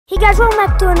Hey guys, welcome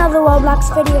back to another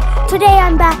Roblox video. Today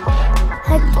I'm back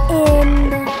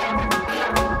in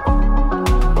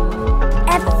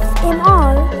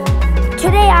FMR.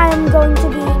 Today I am going to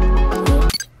be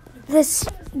this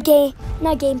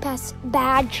not Game Pass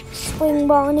badge, Spring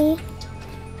Bonnie.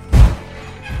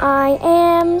 I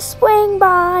am Spring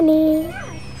Bonnie.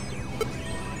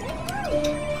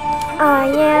 I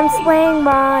am Spring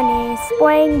Bonnie,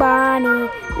 Spring Bonnie.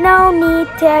 No need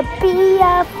to be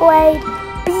afraid.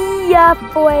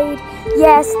 Afraid.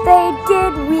 Yes, they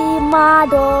did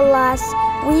remodel us,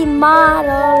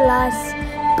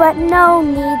 but no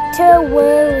need to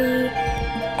worry.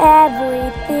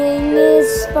 Everything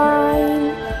is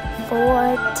fine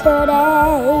for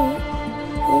today.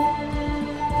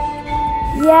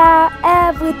 Yeah,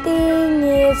 everything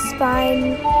is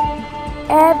fine.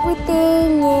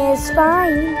 Everything is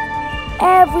fine.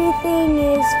 Everything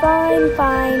is fine,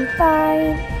 fine,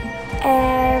 fine.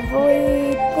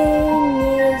 Everything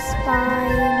is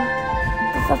fine.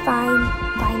 Fine, fine,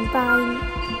 fine.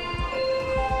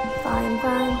 Fine,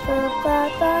 fine, fine, fine,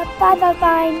 fine.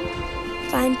 Fine, fine,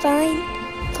 fine,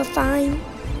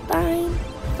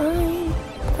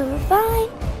 fine,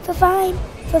 fine, fine,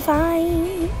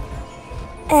 fine.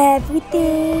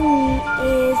 Everything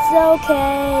is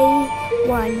okay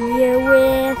when you're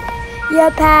with your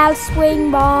pal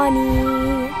Spring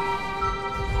Bonnie.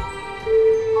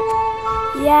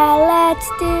 Yeah, let's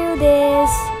do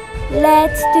this.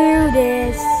 Let's do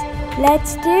this.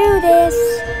 Let's do this.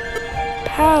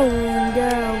 Powering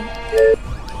down.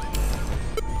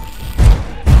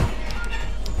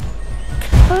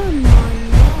 Come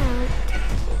on out,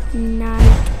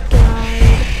 night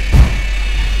guide.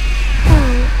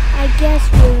 Oh, I guess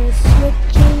we're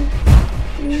switching.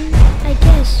 I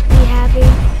guess we have a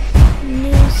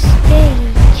new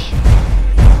stage.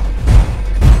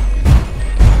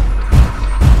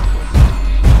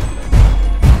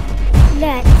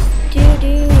 Let's do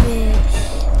this.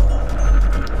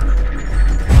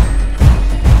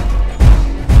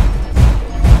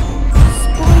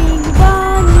 Spring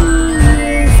Bonnie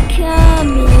is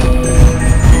coming.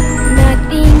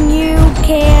 Nothing you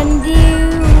can do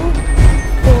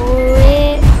for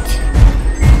it.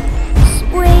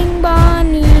 Spring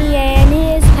Bonnie and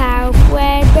his pal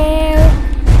Fred Bear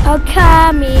are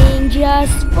coming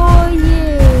just for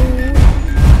you.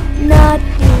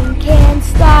 Nothing can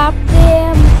stop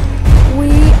them.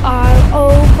 We are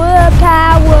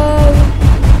overpowered.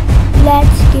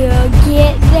 Let's go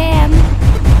get them.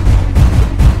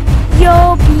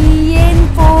 You'll be in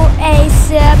for a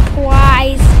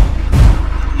surprise.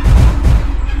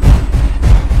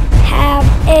 Have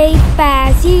a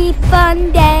fuzzy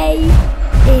fun day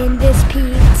in this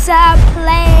pizza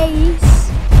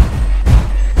place.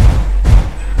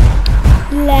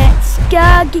 Let's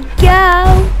go,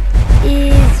 go.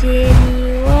 Is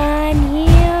anyone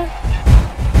here?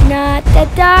 Not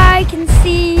that I can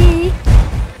see.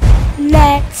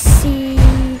 Let's see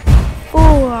for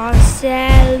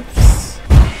ourselves.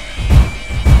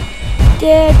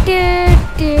 Do, do,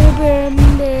 do, boom,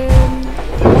 boom.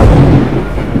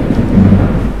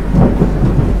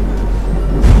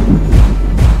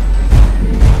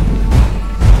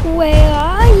 Where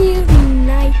are you,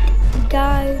 night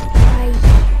guard? I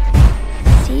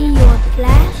see your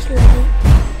flashlight.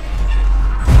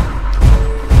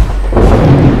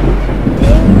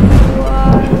 There you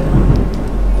are.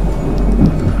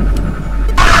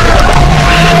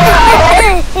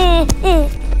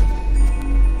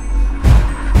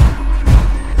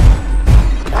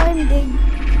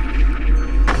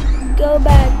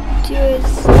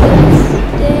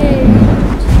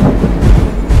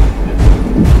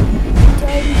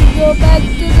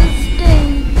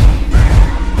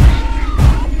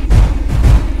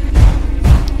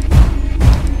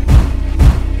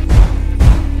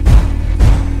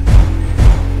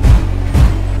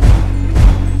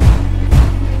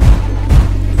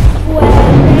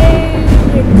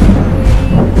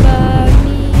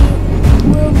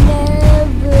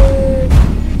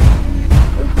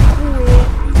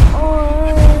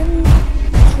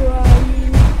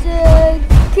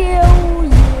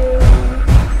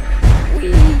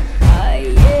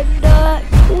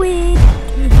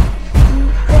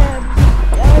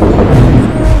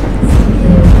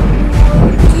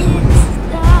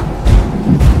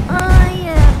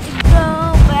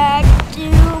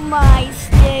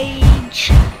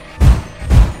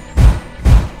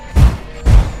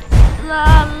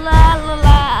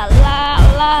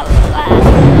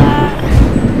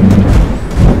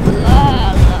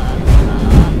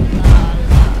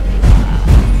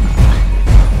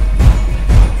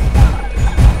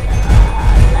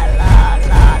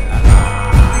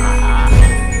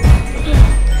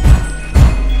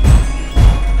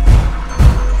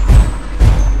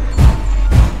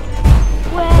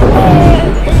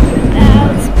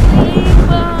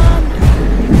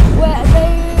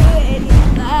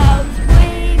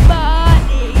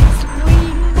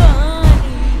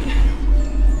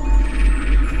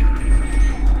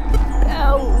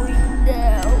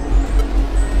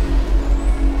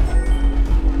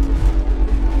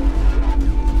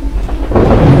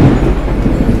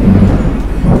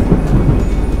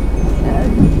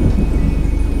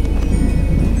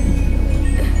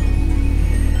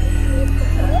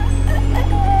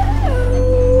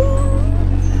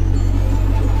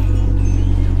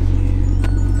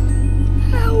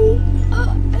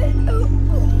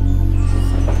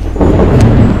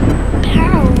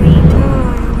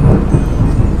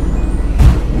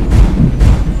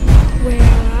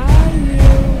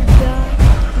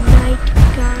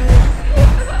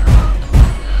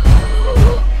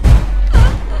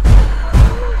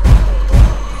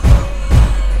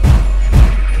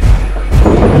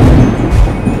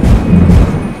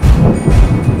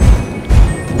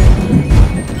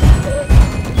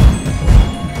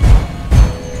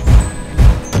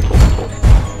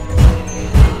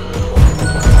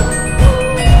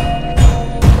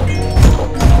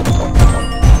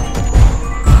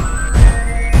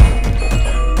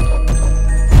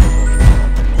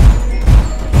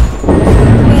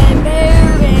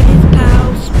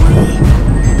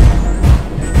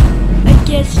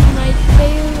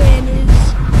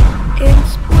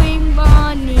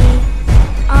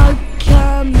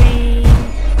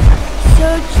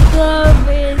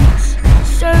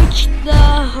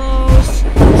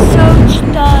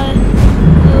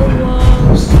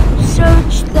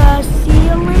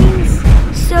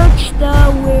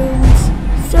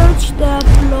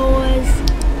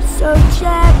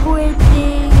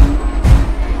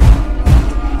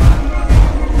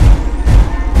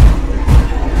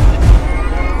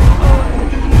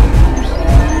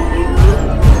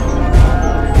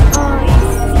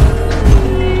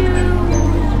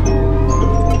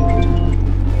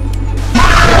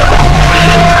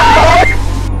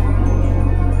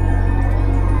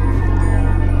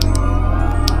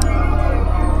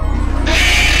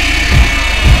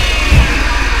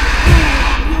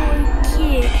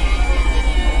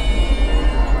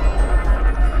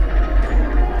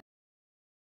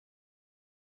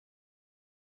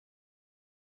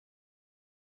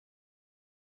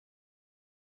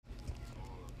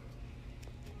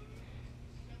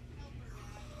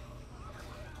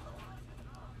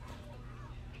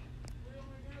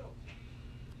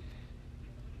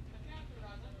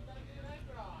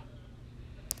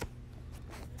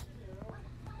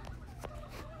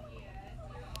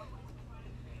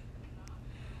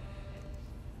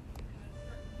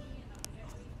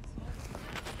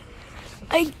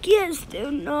 I guess they're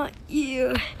not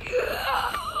you.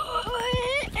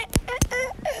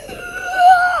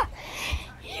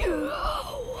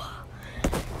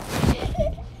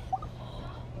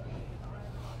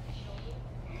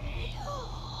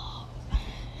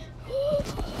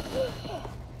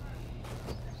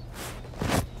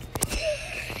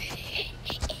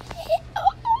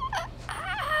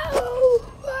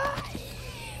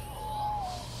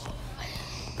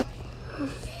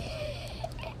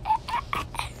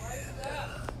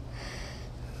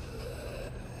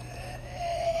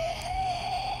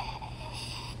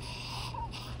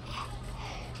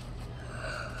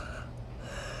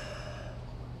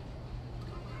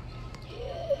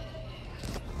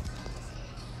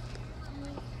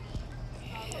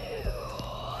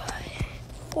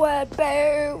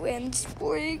 Flatbear and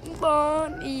Spring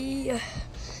Bonnie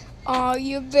are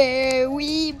your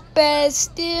very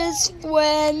bestest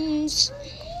friends.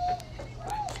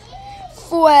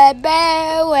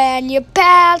 Flatbear and your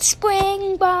pal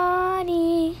Spring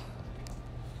Bonnie.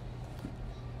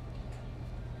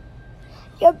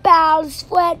 Your pals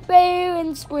Flatbear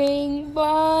and Spring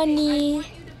Bonnie.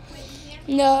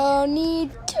 No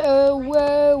need to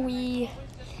worry.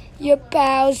 Your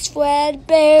pals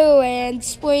Flatbear and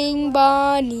Spring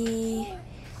Bonnie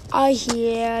are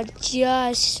here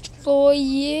just for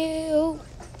you.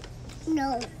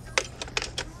 No.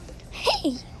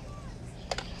 Hey!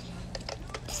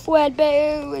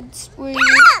 Flatbear and Spring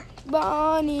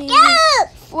Bonnie.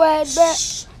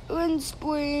 Flatbear and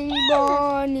Spring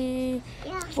Bonnie.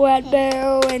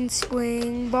 Flatbear and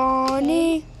Spring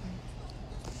Bonnie.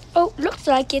 Oh, looks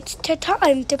like it's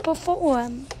time to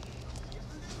perform.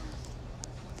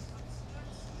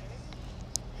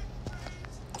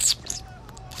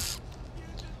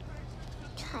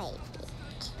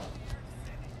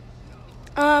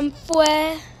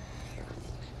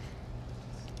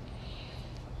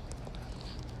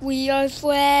 We are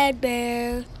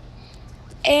Flatbear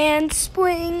and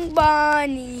Spring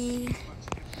Bonnie,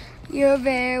 your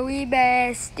very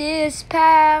bestest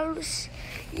pals.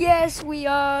 Yes, we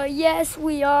are. Yes,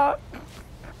 we are.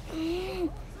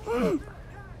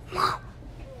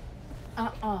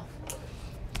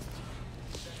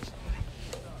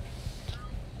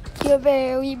 Your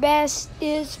very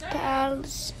bestest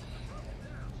pals.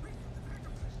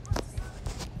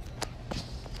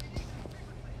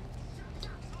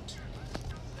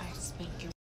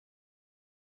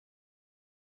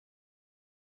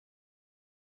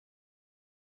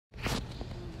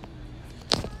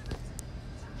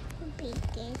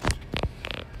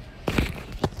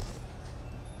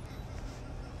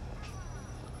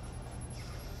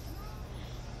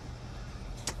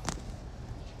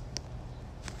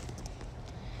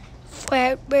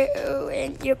 Flatbear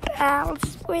and your pal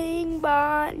Spring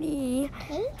Bonnie.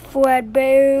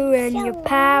 Flatbear and your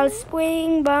pal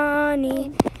Spring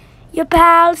Bonnie. Your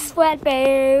pals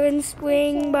Flatbear and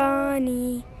Spring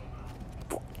Bonnie.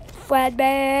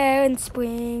 Flatbear and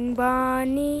Spring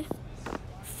Bonnie.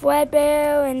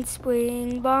 Flatbear and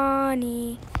Spring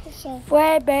Bonnie.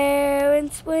 Flatbear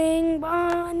and Spring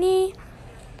Bonnie.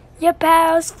 Your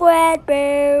pals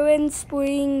Flatbear and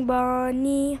Spring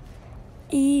Bonnie.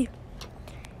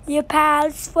 Your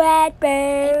pals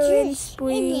Flatbear and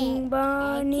Spring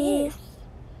Bonnie.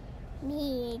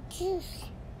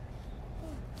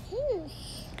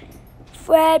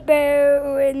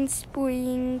 Flatbear and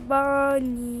Spring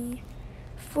Bonnie.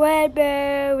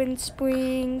 Flatbear and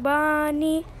Spring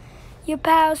Bonnie. Your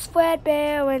pals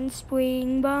Flatbear and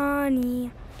Spring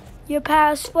Bonnie. Your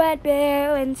pals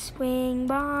Flatbear and Spring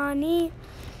Bonnie.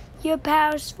 Your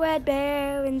pals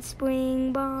Flatbear and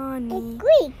Spring Bonnie.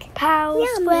 Pals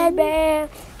Flatbear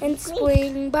and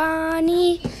Spring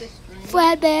Bonnie.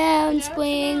 Flatbear and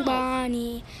Spring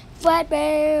Bonnie.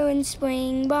 Flatbear and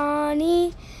Spring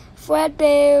Bonnie.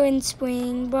 Flatbear and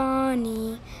Spring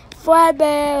Bonnie.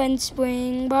 Flatbear and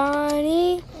Spring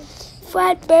Bonnie.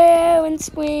 Flatbear and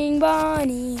Spring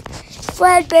Bonnie.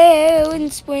 Flatbear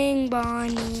and Spring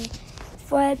Bonnie.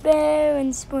 Flatbear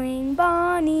and Spring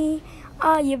Bonnie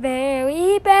are your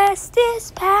very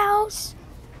bestest pals.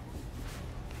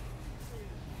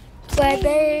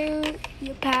 Flatbear,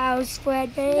 your pals,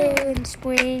 Flatbear and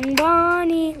Spring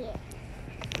Bonnie.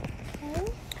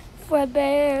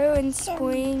 Flatbear and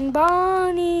Spring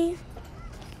Bonnie.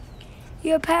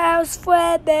 Your pals,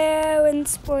 Flatbear and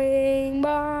Spring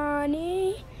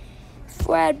Bonnie.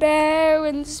 Flatbear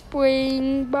and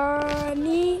Spring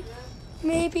Bonnie.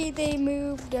 Maybe they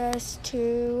moved us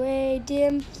to a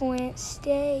different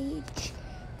stage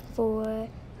for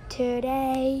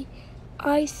today,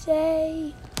 I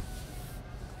say.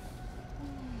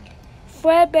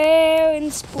 Flatbear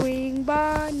and Spring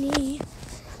Bonnie.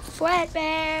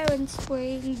 Fredbear and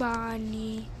Spring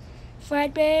Bonnie.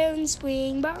 Fredbear and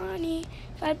Spring Bonnie.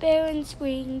 Fredbear and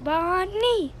Spring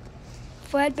Bonnie.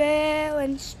 Fredbear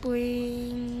and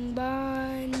Spring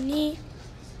Bonnie.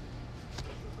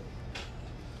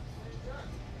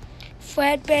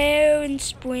 Fredbear and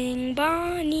Spring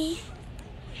Bonnie.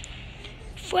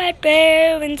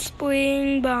 Fredbear and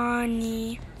Spring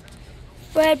Bonnie.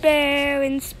 Fredbear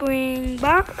and Spring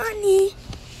Bonnie.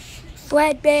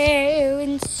 Fredbear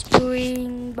and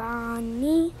Spring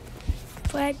Bonnie.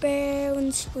 Fredbear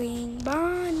and Spring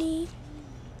Bonnie.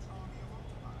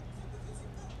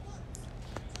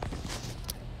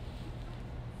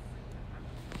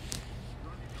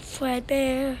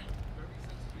 Fredbear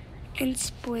and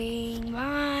Spring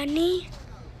Bonnie.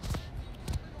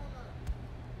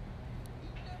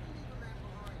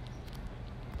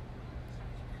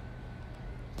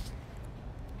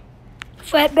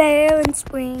 Fredbear and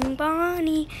Spring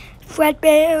Bonnie.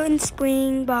 Fredbear and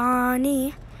Spring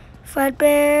Bonnie.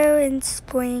 Fredbear and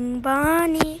Spring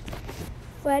Bonnie.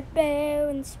 Fredbear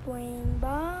and Spring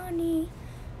Bonnie.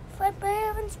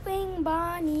 Fredbear and Spring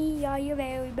Bonnie are your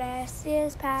very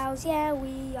bestest pals. Yeah,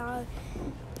 we are.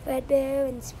 Fredbear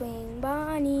and Spring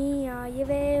Bonnie are your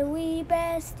very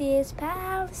bestest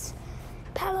pals.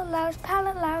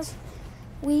 Pal-a-louse.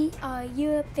 We are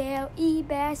your very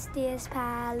bestest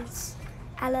pals.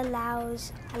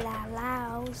 Al-a-louse.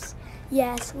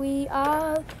 Yes, we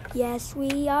are.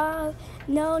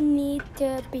 No need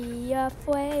to be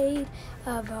afraid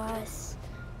of us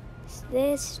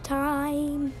this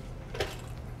time.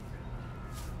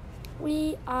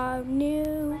 We are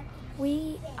new.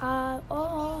 We are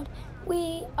old.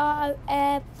 We are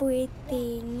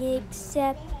everything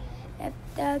except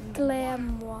the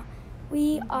glamour.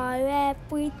 We are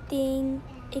everything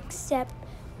except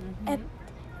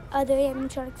other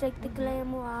animatronics like the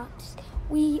glamour arts.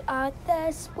 We are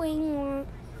the spring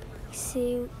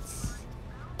suits,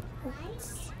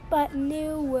 but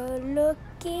newer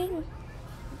looking,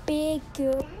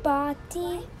 bigger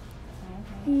body,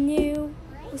 new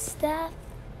stuff,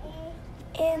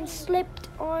 and slipped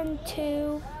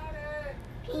onto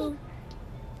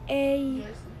a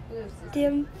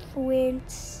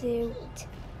different suit.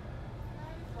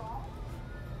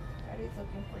 Daddy's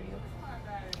looking for you.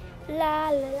 La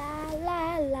la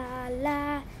la la la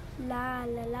la la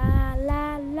la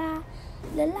la la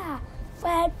la la.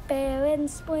 Fredbear and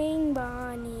Spring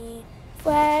Bonnie.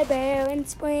 Fredbear and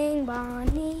Spring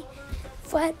Bonnie.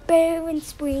 Fredbear and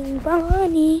Spring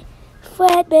Bonnie.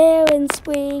 Fredbear and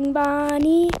Spring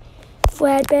Bonnie.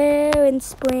 Fredbear and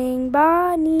Spring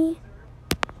Bonnie.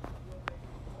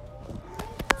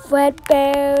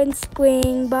 Fredbear and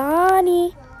Spring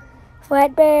Bonnie.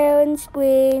 Fredbear and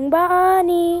Spring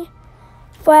Bonnie.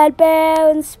 Fredbear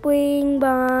and Spring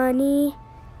Bonnie.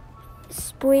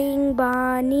 Spring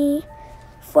Bonnie.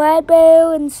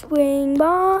 Fredbear and Spring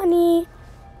Bonnie.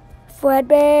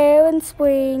 Fredbear and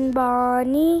Spring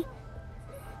Bonnie.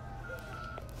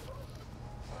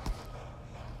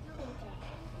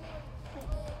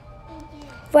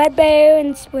 Fredbear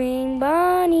and Spring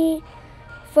Bonnie.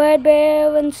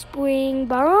 Fredbear and Spring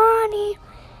Bonnie.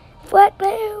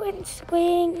 Fredbear and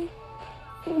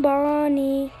Spring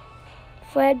Bonnie.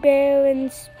 Fredbear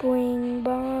and Spring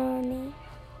Bonnie.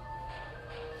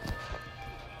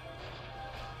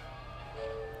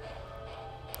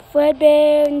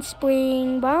 Fredbear and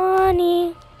Spring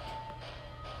Bonnie.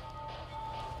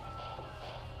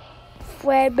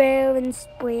 Fredbear and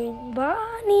Spring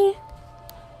Bonnie.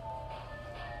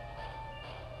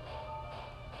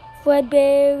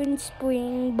 Fredbear and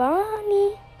Spring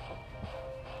Bonnie.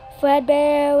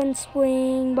 Fredbear and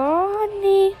Spring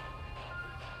Bonnie.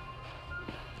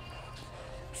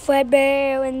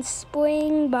 Fredbear and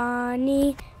Spring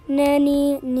Bonnie.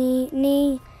 Nanny,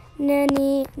 nee.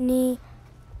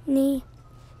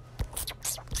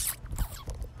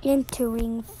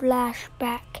 Entering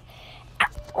flashback.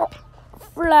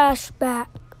 Flashback.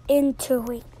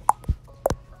 Entering.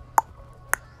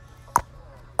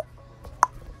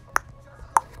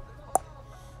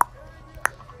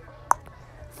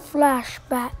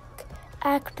 Flashback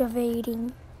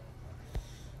activating.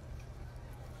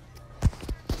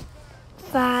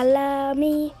 Follow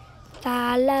me,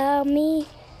 follow me,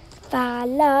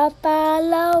 follow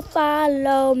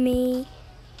me,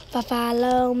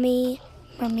 follow me,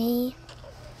 mommy.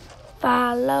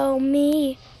 Follow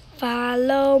me,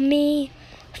 follow me,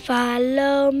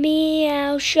 follow me,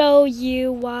 I'll show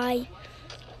you why.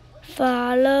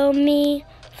 Follow me,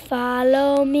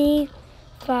 follow me.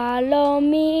 Follow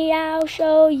me, I'll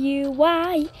show you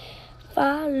why.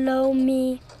 Follow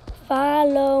me,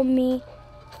 follow me,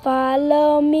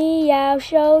 Follow me, I'll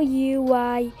show you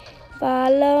why.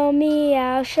 Follow me,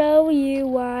 I'll show you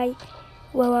why.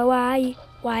 Why?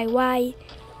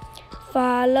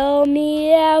 Follow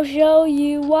me, I'll show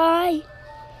you why.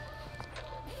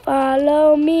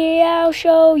 Follow me, I'll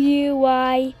show you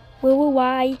why.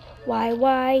 Why?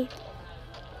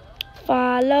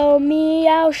 Follow me,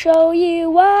 I'll show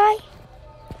you why.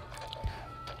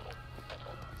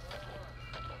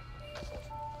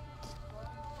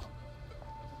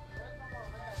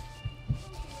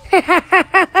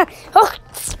 Oh,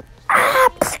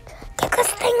 get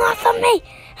this thing off of me.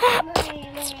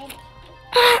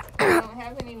 I don't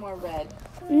have any more red.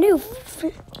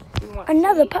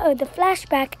 Another part of the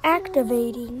flashback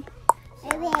activating.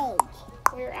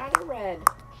 We're out of red.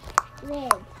 You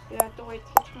have to wait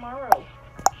till tomorrow.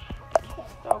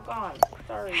 Doggone.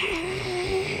 Sorry.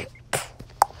 Hey,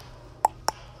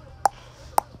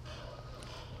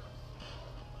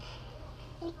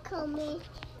 Comey.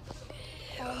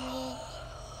 Hey,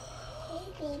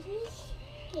 baby.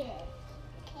 Here.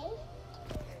 Okay?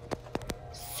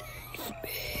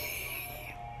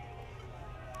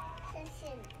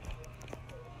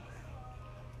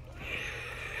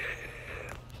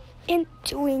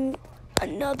 Entering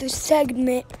another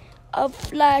segment of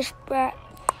flashback.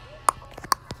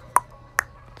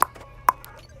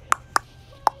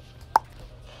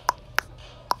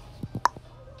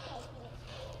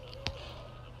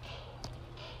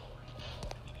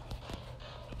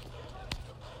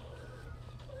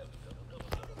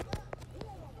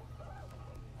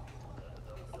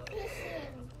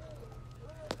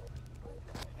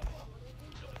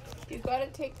 You gotta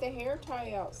take the hair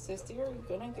tie out, sissy, or you're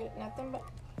gonna get nothing but,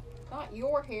 not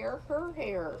your hair, her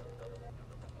hair.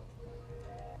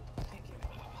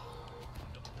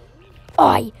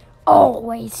 I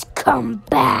always come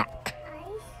back.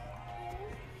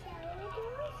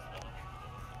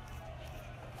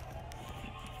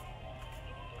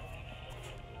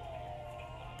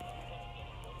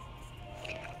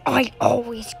 I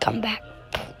always come back.